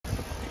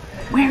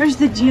Where's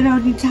the Giro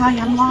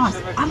d'Italia? I'm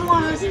lost. I'm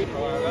lost.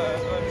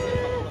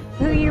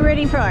 Who are you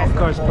rooting for? Of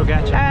course,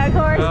 Pogačar. Of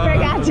course,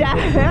 Pogačar.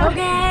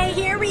 Okay,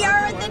 here we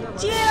are at the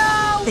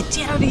Giro. The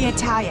Giro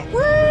d'Italia.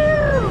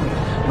 Woo!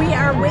 We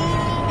are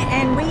waiting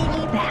and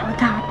waiting. The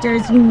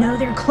helicopters, you know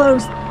they're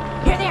close.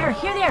 Here they are.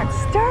 Here they are.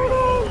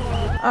 Starting.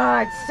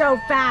 Oh, it's so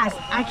fast.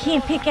 I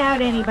can't pick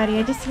out anybody.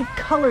 I just see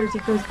colors.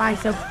 It goes by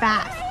so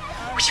fast.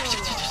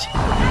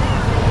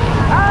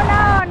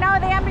 Oh, no,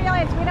 the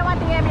ambulance. We don't want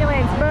the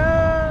ambulance.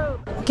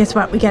 Boo. Guess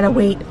what? We gotta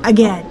wait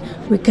again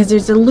because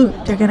there's a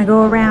loop. They're gonna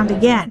go around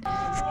again.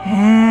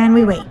 And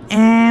we wait,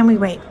 and we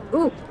wait.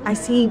 Ooh, I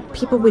see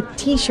people with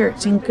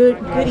t-shirts and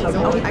goodies.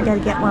 Oh, I gotta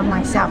get one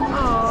myself.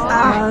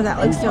 Oh, that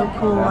looks so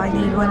cool. I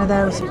need one of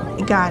those.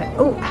 Got it.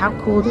 Oh, how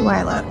cool do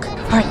I look?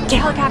 All right,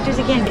 get helicopters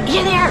again.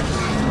 Here they are.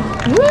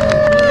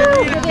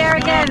 Woo! Here they are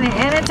again.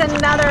 And it's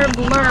another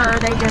blur.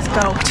 They just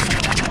go.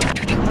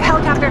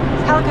 Helicopter,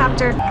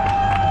 helicopter.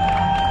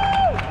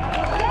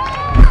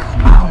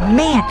 Oh,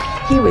 man.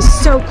 He was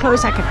so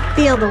close. I could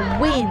feel the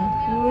wind.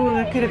 Ooh,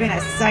 there could have been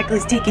a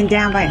cyclist taken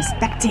down by a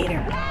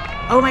spectator.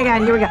 Oh, my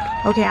God. Here we go.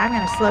 Okay, I'm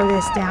going to slow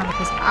this down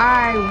because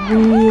I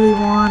really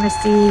want to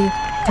see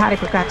Tadej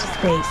Pogačar's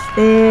face.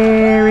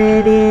 There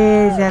it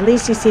is. At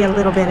least you see a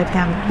little bit of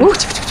him.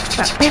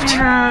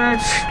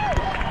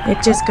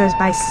 It just goes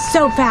by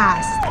so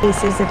fast.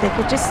 If they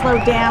could just slow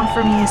down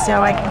for me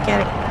so I can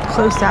get a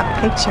close-up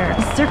picture.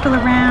 I circle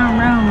around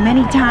Rome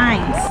many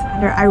times.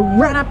 I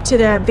run up to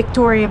the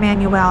Victor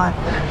Emmanuel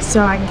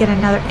so I can get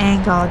another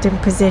angle, a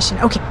different position.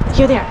 Okay,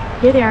 here they are.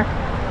 Here they are.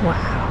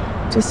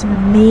 Wow. Just an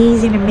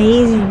amazing,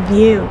 amazing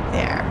view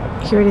there.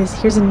 Here it is.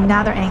 Here's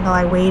another angle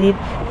I waited.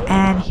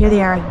 And here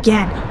they are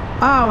again.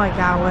 Oh my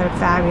God, what a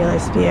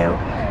fabulous view.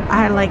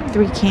 I had like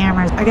 3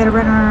 cameras. I gotta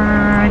run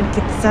and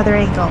get this other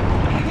angle.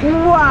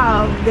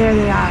 Whoa, there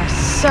they are.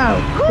 So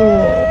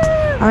cool.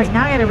 All right,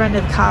 now I gotta run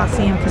to the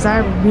Colosseum because I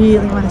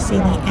really want to see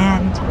the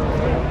end.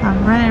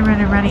 I'm running.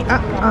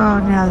 Oh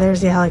no,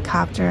 there's the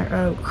helicopter.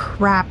 Oh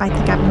crap, I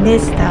think I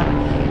missed them.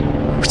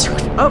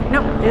 Oh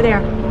no, there they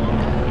are.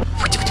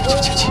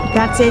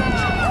 That's it.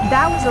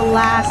 That was the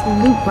last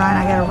loop run.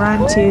 I gotta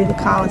run to the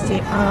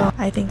Colosseum. Oh,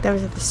 I think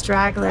those are the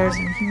stragglers,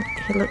 and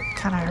he looked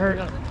kind of hurt.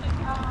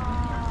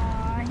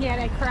 Oh, he had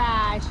a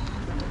crash.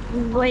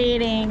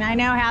 Bleeding. I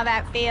know how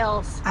that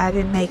feels. I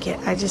didn't make it.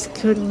 I just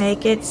couldn't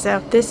make it. So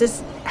this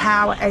is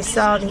how I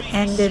saw the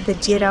end of the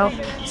Giro.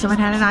 Someone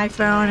had an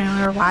iPhone, and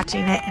we were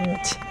watching it, and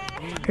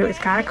it was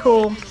kind of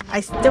cool. I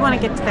still want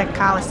to get to that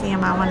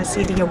Colosseum. I want to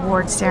see the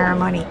award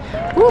ceremony.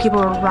 People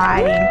were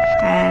riding,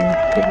 and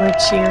people were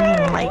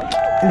cheering like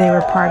they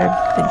were part of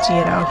the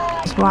Giro.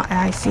 Well,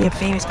 I see a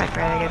famous bike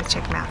rider. I gotta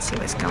check him out, see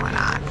what's going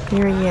on.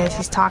 Here he is.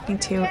 He's talking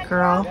to a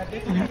girl. I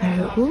don't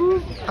know who.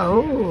 Ooh.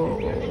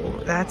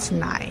 Oh, that's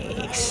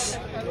nice.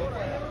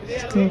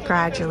 He's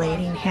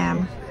congratulating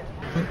him.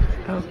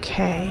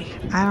 Okay.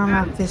 I don't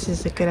know if this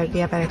is a good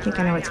idea, but I think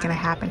I know what's gonna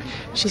happen.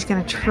 She's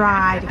gonna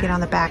try to get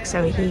on the back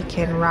so he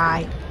can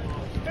ride.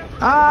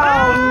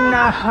 Oh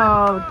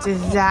no,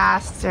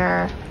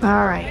 disaster.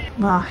 All right,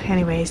 well,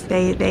 anyways,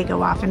 they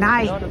go off and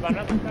I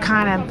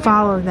kind of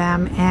follow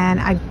them, and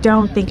I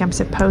don't think I'm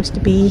supposed to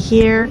be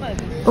here.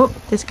 Oh,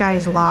 this guy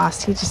is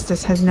lost. He just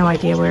has no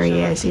idea where he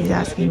is. He's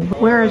asking,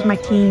 where is my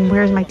team?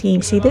 Where's my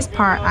team? See, this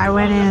part, I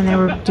went in and they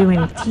were doing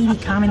TV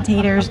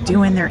commentators,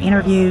 doing their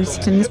interviews.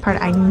 In this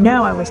part, I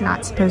know I was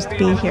not supposed to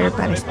be here,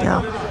 but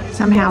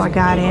somehow I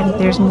got in.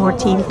 There's more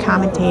TV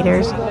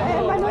commentators.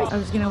 I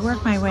was gonna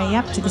work my way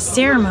up to the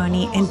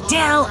ceremony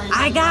until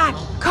I got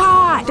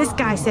caught. This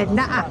guy said,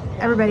 nah,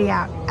 everybody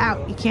out.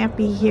 You can't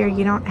be here.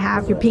 You don't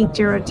have your pink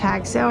Giro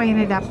tag. So I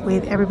ended up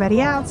with everybody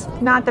else.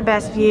 Not the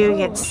best view. You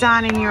get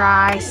sun in your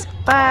eyes,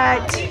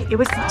 but it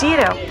was the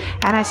Giro.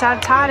 And I saw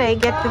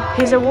Tadej get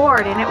his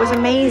award, and it was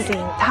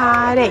amazing.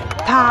 Tadej.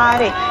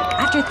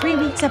 After 3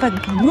 weeks of a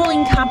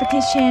grueling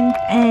competition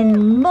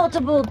and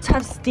multiple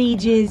tough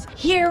stages,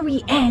 here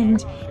we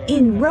end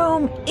in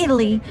Rome,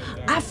 Italy,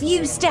 a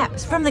few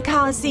steps from the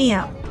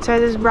Colosseum. So I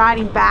was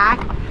riding back,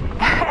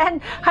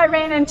 and I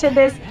ran into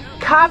this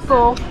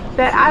couple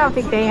that I don't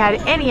think they had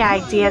any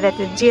idea that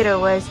the Giro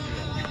was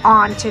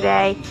on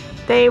today.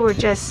 They were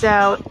just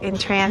so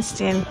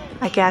entranced in,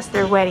 I guess,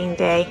 their wedding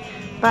day.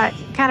 But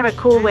kind of a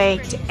cool way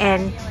to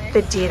end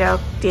the Giro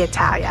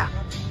d'Italia.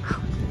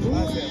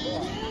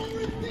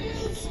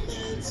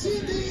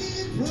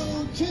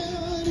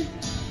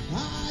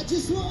 I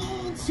just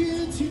want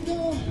you to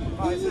know.